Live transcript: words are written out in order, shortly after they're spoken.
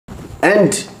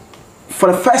And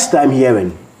for the first time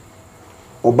hearing,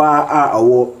 Oba are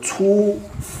 2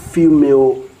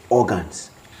 female organs.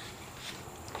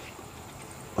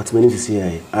 What's meaning to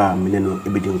say?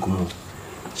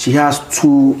 She has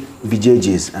 2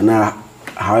 vaginas, and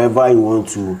however you want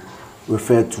to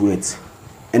refer to it.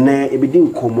 And then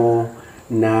ebidin komo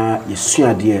na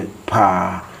yesua de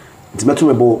pa. It's better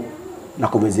about na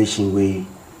conversation way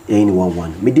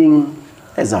anyone. Meeting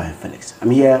Ezra Felix.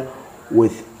 I'm here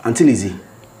with Auntie Lizzie,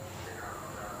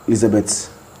 Elizabeth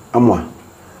Amwa,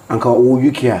 Uncle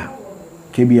Oyukia,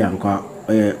 KB Uncle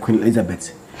Queen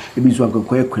Elizabeth. Maybe so Uncle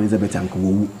Queen Elizabeth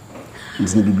Uncle.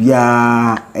 It's not be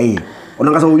eh.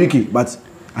 Onangasa Oyuki, but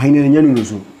I know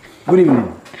so. Good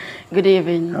evening. Good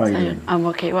evening. How are you? I'm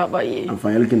okay. What about you? I'm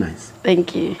fine. You're looking nice.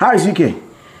 Thank you. How is UK?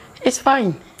 It's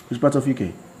fine. Which part of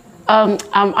UK?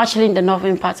 I'm actually in the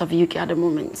northern part of UK at the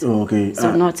moment. Oh, okay.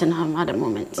 So Nottingham at the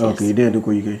moment. Okay, yes. there they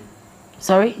call UK.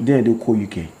 Sorry? There they call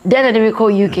UK. There they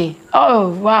call UK. Oh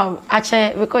wow.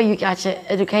 Actually, we call UK actually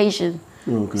education.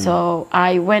 Okay. So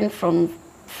I went from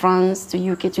France to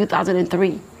UK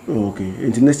 2003. Oh, okay.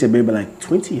 And next year maybe like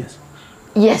 20 years.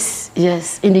 Yes,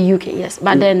 in the UK, yes.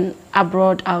 But then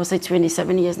abroad, I would say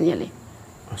 27 years nearly.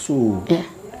 So, yeah.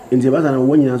 In the past,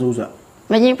 1 year also.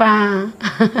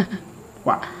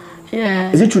 Wow.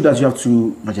 Yeah. Is it true that you have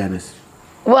 2 vaginas?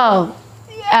 Well,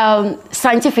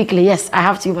 scientifically, yes, I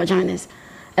have 2 vaginas.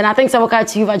 And I think some kind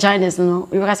of 2 vaginas, you know,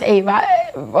 you can say, hey, yeah.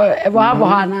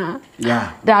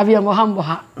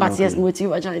 But yes, more 2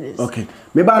 vaginas. Okay.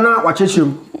 Maybe I'm not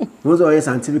watching. Those are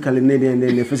scientifically and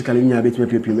then physically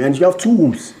and you have 2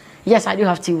 wombs. Yes, I do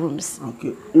have 2 wombs.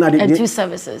 Okay. And 2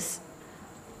 cervixes.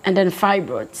 And then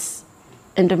fibroids,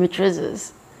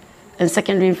 endometriosis, and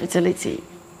secondary infertility.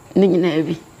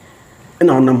 And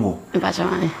on number.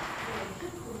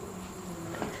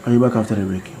 Are you back after the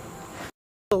break?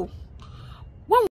 So